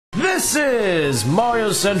This is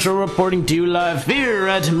Mario Central reporting to you live here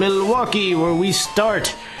at Milwaukee, where we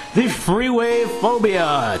start the freeway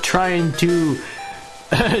phobia, trying to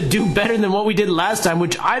do better than what we did last time,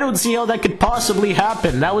 which I don't see how that could possibly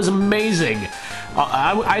happen. That was amazing.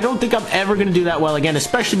 I don't think I'm ever going to do that well again,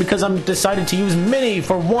 especially because I'm decided to use Minnie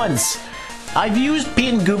for once. I've used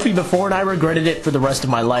Pete and Goofy before, and I regretted it for the rest of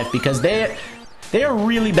my life because they are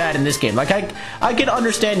really bad in this game. Like, I can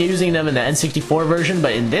understand using them in the N64 version,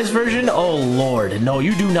 but in this version, oh lord, no,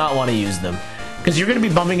 you do not want to use them. Because you're going to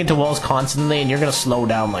be bumping into walls constantly, and you're going to slow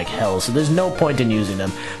down like hell, so there's no point in using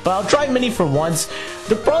them. But I'll try Minnie for once.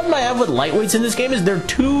 The problem I have with lightweights in this game is they're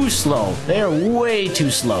too slow. They are way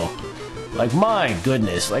too slow. Like, my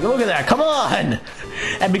goodness. Like, look at that. Come on!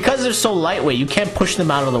 And because they're so lightweight, you can't push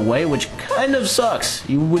them out of the way, which kind of sucks.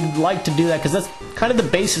 You would like to do that, because that's kind of the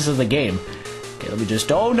basis of the game. Okay, let me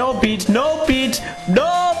just... Oh, no, Pete! No, Pete!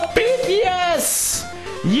 No, Pete! Yes!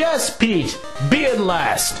 Yes, Pete! Be in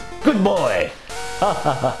last! Good boy! Ha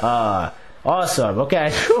ha ha ha! Awesome,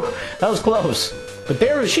 okay. Whew, that was close. But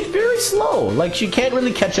she's very slow. Like, she can't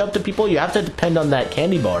really catch up to people. You have to depend on that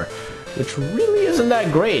candy bar, which really isn't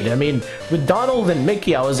that great. I mean, with Donald and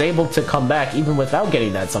Mickey, I was able to come back even without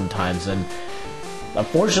getting that sometimes, and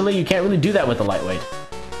unfortunately, you can't really do that with the lightweight.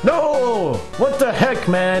 No! What the heck,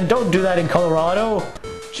 man? Don't do that in Colorado.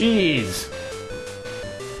 Jeez.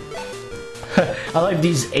 I like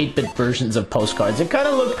these 8-bit versions of postcards. They kind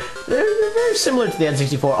of look... They're very similar to the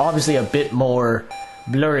N64. Obviously a bit more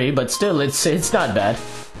blurry, but still, it's not bad.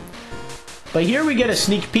 But here we get a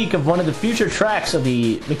sneak peek of one of the future tracks of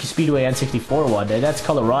the Mickey Speedway N64 one, and that's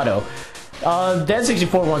Colorado. The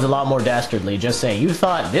N64 one's a lot more dastardly, just saying. You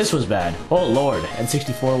thought this was bad. Oh lord,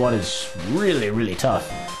 N64 one is really, really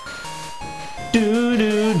tough. Do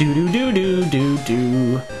do do do do do do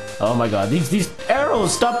do. Oh my god, these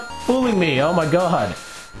arrows, stop fooling me. Oh my god.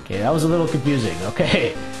 Okay, that was a little confusing.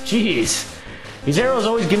 Okay, jeez. These arrows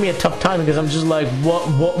always give me a tough time because I'm just like,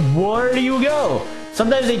 where do you go?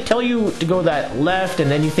 Sometimes they tell you to go that left, and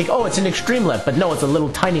then you think, oh, it's an extreme left, but no, it's a little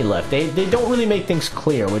tiny left. They don't really make things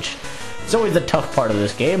clear, which is always the tough part of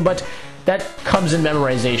this game, but that comes in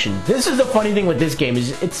memorization. This is the funny thing with this game,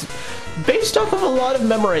 is it's based off of a lot of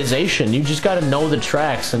memorization. You just gotta know the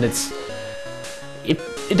tracks, and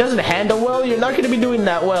it doesn't handle well. You're not gonna be doing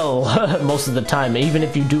that well most of the time, even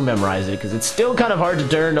if you do memorize it, because it's still kind of hard to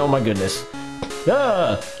turn. Oh my goodness.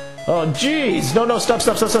 Oh jeez, no, stop.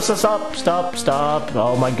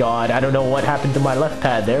 Oh my god, I don't know what happened to my left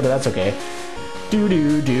pad there, but that's okay.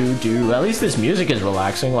 Do. At least this music is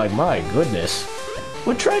relaxing, like, my goodness.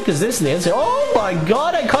 What track is this in the end? Oh my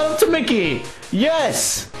god, I caught up to Mickey!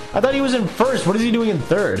 Yes! I thought he was in first. What is he doing in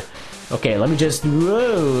third? Okay, let me just...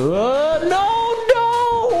 Whoa, no!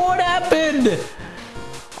 What happened?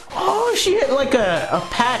 Oh, she hit like a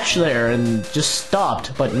patch there and just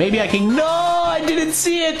stopped. But maybe I can... No! I didn't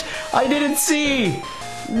see it! I didn't see!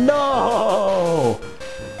 No!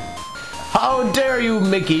 How dare you,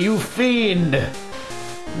 Mickey, you fiend!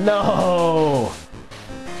 No!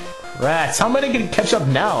 Rats, how am I gonna catch up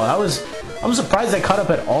now? I'm surprised I caught up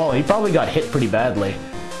at all. He probably got hit pretty badly.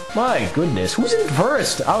 My goodness, who's in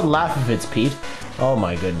first? I would laugh if it's Pete. Oh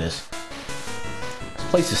my goodness. This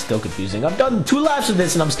place is still confusing. I've done 2 laps of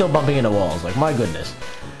this and I'm still bumping into walls. Like, my goodness.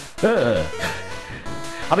 Ugh.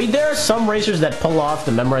 I mean, there are some racers that pull off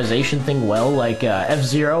the memorization thing well, like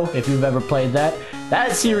F-Zero, if you've ever played that.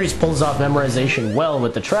 That series pulls off memorization well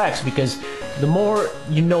with the tracks, because the more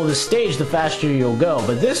you know the stage, the faster you'll go.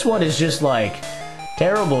 But this one is just, like,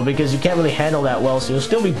 terrible, because you can't really handle that well, so you'll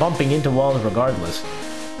still be bumping into walls regardless.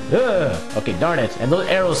 Ugh. Okay, darn it. And those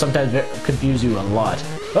arrows sometimes confuse you a lot.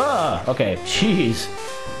 Ah, okay, jeez.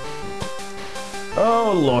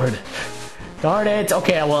 Oh, lord. Darn it.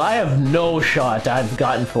 Okay, well, I have no shot. I've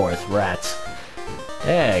gotten fourth. Rats.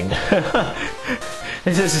 Dang.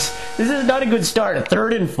 This is not a good start. A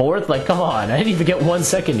third and fourth? Like, come on. I didn't even get 1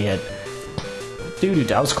 second yet.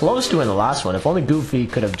 Dude, I was close to in the last one. If only Goofy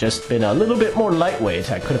could have just been a little bit more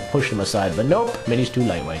lightweight, I could have pushed him aside. But nope, Minnie's too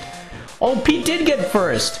lightweight. Oh, Pete did get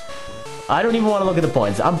first. I don't even want to look at the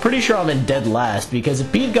points. I'm pretty sure I'm in dead last, because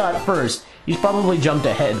if Pete got first, he's probably jumped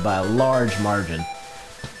ahead by a large margin.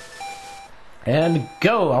 And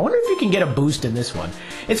go! I wonder if you can get a boost in this one.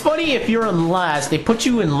 It's funny, if you're in last, they put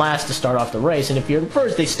you in last to start off the race, and if you're in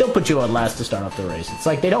first, they still put you on last to start off the race. It's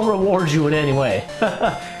like they don't reward you in any way.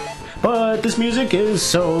 But this music is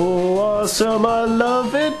so awesome, I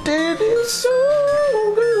love it, it is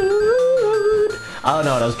so good. I don't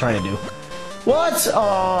know what I was trying to do. What?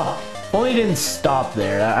 Oh, if only he didn't stop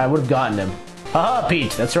there, I would have gotten him. Haha,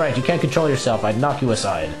 Pete, that's right, you can't control yourself, I'd knock you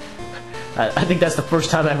aside. I think that's the first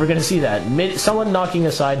time I'm ever gonna see that. Someone knocking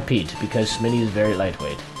aside Pete, because Minnie is very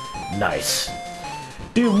lightweight. Nice.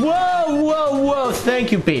 Dude, whoa, whoa, whoa,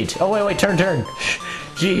 thank you, Pete. Oh, wait, turn.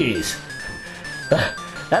 Jeez.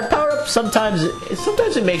 That power-up sometimes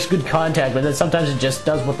it makes good contact, but then sometimes it just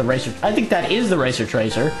does what the racer... I think that is the Racer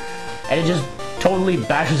Tracer, and it just totally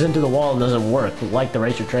bashes into the wall and doesn't work, like the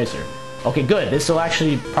Racer Tracer. Okay, good. This will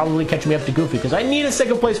actually probably catch me up to Goofy, because I need a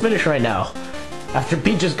second place finish right now. After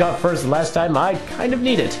Pete just got first the last time, I kind of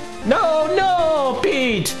need it. No,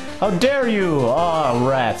 Pete! How dare you! Oh,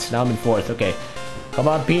 rats. Now I'm in fourth. Okay. Come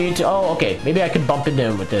on, Pete. Oh, okay. Maybe I can bump into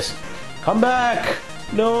him with this. Come back!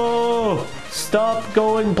 No! Stop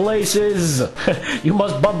going places! You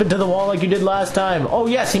must bump into the wall like you did last time. Oh,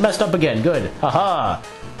 yes, he messed up again. Good. Haha.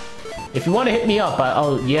 If you want to hit me up,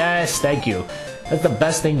 oh, yes, thank you. That's the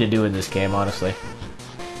best thing to do in this game, honestly.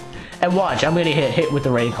 And watch, I'm gonna hit with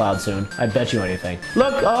the rain cloud soon. I bet you anything.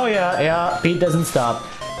 Look! Oh, yeah, Pete doesn't stop.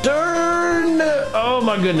 Turn! Oh,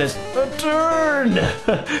 my goodness. A turn!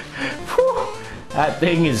 That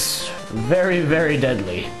thing is very, very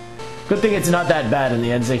deadly. Good thing it's not that bad in the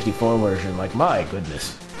N64 version. Like, my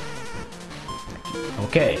goodness.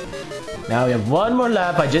 Okay. Now we have one more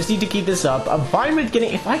lap. I just need to keep this up. I'm fine with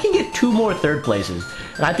getting... If I can get 2 more third places,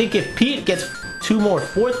 and I think if Pete gets 2 more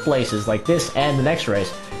fourth places, like this and the next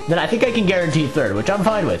race, then I think I can guarantee third, which I'm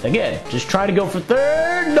fine with. Again, just try to go for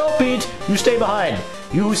third. No, Pete. You stay behind.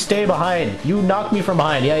 You stay behind. You knock me from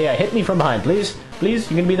behind. Yeah. Hit me from behind, please. Please.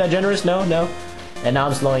 You gonna be that generous? No. And now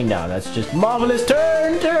I'm slowing down. That's just marvelous.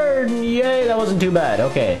 Turn. Yay, that wasn't too bad.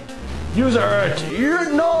 Okay. Use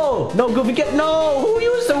it. No, Goofy, no. Who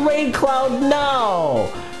used the rain cloud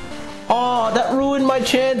now? Oh, that ruined my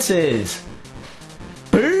chances.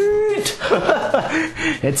 Pete!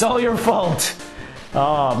 It's all your fault.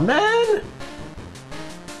 Oh, man.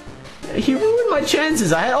 He ruined my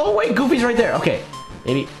chances. Oh, wait, Goofy's right there. Okay.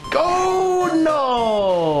 Maybe. Go!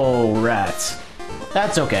 No! Rats.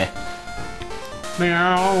 That's okay.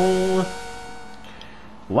 Meow.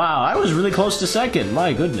 Wow, I was really close to second.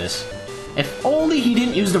 My goodness. If only he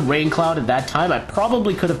didn't use the rain cloud at that time, I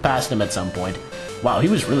probably could have passed him at some point. Wow, he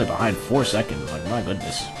was really behind 4 seconds. Like, my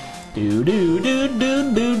goodness.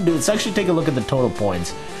 Let's actually take a look at the total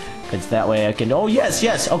points. Because that way I can... Oh,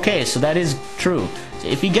 yes. Okay, so that is true. So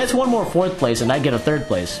if he gets 1 more fourth place and I get a third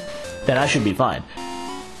place, then I should be fine.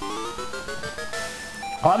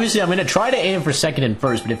 Obviously, I'm going to try to aim for second and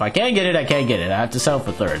first, but if I can't get it, I can't get it. I have to settle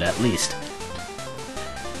for third, at least.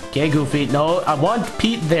 Okay, Goofy. No, I want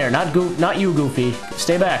Pete there, not you, Goofy.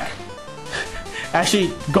 Stay back.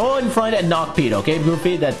 Actually, go in front and knock Pete, okay,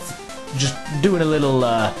 Goofy? That's just doing a little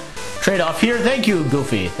trade-off here. Thank you,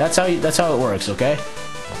 Goofy. That's how it works, okay?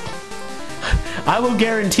 I will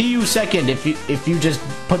guarantee you second if you just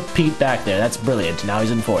put Pete back there. That's brilliant. Now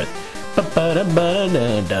he's in fourth.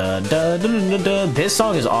 This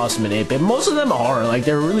song is awesome in 8-bit. Most of them are, like,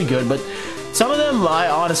 they're really good, but some of them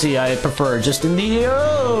I prefer. Just in the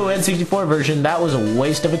N64 version, that was a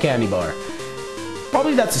waste of a candy bar.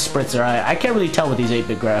 Probably that's a spritzer. I can't really tell with these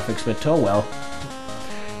 8-bit graphics, but oh well.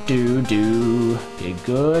 Okay,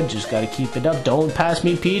 good. Just gotta keep it up. Don't pass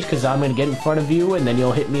me, Pete, because I'm gonna get in front of you, and then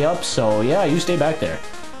you'll hit me up. So yeah, you stay back there.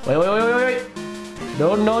 Wait.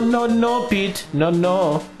 No, Pete.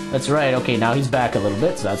 No. That's right. Okay, now he's back a little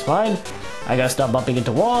bit, so that's fine. I gotta stop bumping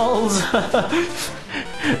into walls.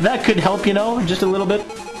 That could help, you know, just a little bit.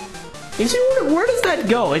 You see, where does that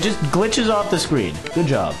go? It just glitches off the screen. Good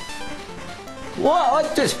job.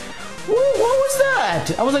 What was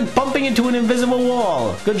that? I was like bumping into an invisible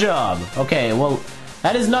wall. Good job. Okay, well,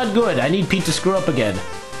 that is not good. I need Pete to screw up again.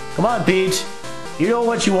 Come on, Pete. You know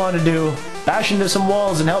what you want to do. Bash into some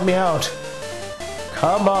walls and help me out.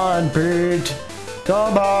 Come on, Pete.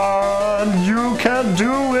 Come on. You can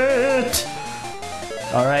do it.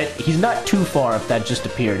 Alright, he's not too far if that just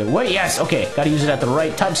appeared. Wait, yes, okay. Gotta use it at the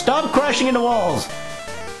right time. Stop crashing into walls.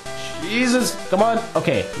 Jesus. Come on.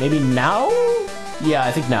 Okay, maybe now? Yeah,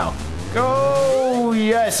 I think now. Go!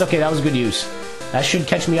 Yes, okay, that was a good use. That should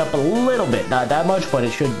catch me up a little bit. Not that much, but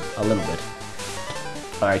it should a little bit.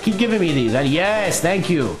 Alright, keep giving me these. Yes, thank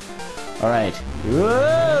you. Alright.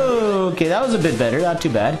 Whoa! Okay, that was a bit better. Not too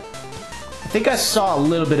bad. I think I saw a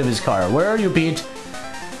little bit of his car. Where are you, Pete?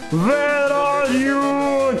 Where are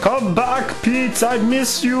you? Come back, Pete. I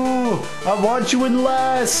miss you. I want you in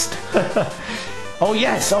last. Oh,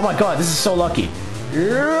 yes. Oh, my God. This is so lucky.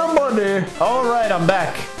 Yeah, buddy. All right, I'm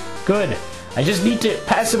back. Good. I just need to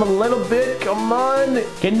pass him a little bit. Come on.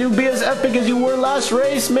 Can you be as epic as you were last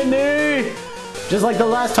race, Minnie? Just like the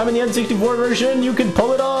last time in the N64 version, you can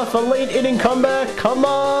pull it off. A late inning comeback. Come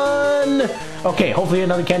on. Okay, hopefully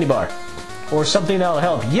another candy bar. or something that'll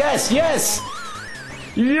help. Yes, yes!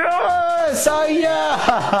 Yes! Oh,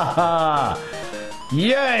 yeah!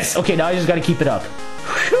 Yes! Okay, now I just gotta keep it up.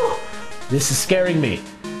 Whew. This is scaring me.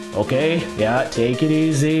 Okay, yeah, take it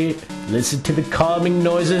easy. Listen to the calming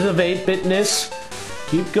noises of 8-bitness.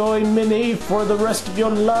 Keep going, Minnie, for the rest of your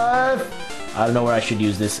life. I don't know where I should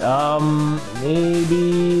use this.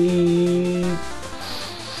 Maybe...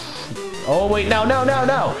 Oh, wait, now.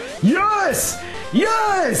 Yes!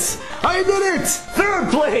 Yes! I did it!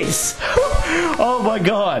 3rd place! Oh my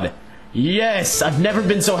god. Yes! I've never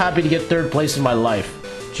been so happy to get 3rd place in my life.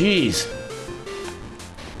 Jeez.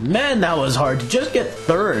 Man, that was hard to just get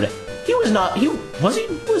 3rd. He was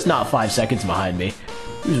not 5 seconds behind me.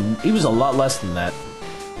 He was a lot less than that.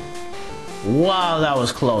 Wow, that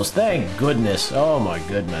was close. Thank goodness. Oh my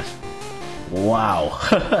goodness. Wow.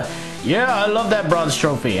 Yeah, I love that bronze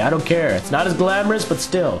trophy. I don't care. It's not as glamorous, but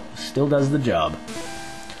still does the job.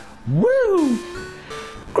 Woo!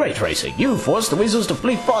 Great racing. You forced the weasels to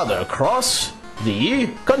flee farther across the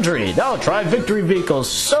country. Now try victory vehicles.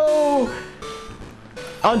 So,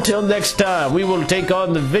 until next time, we will take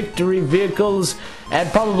on the victory vehicles and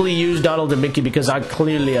probably use Donald and Mickey because I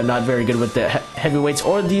clearly am not very good with the heavyweights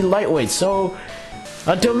or the lightweights. So,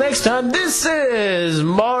 until next time, this is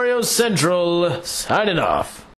Mario Central signing off.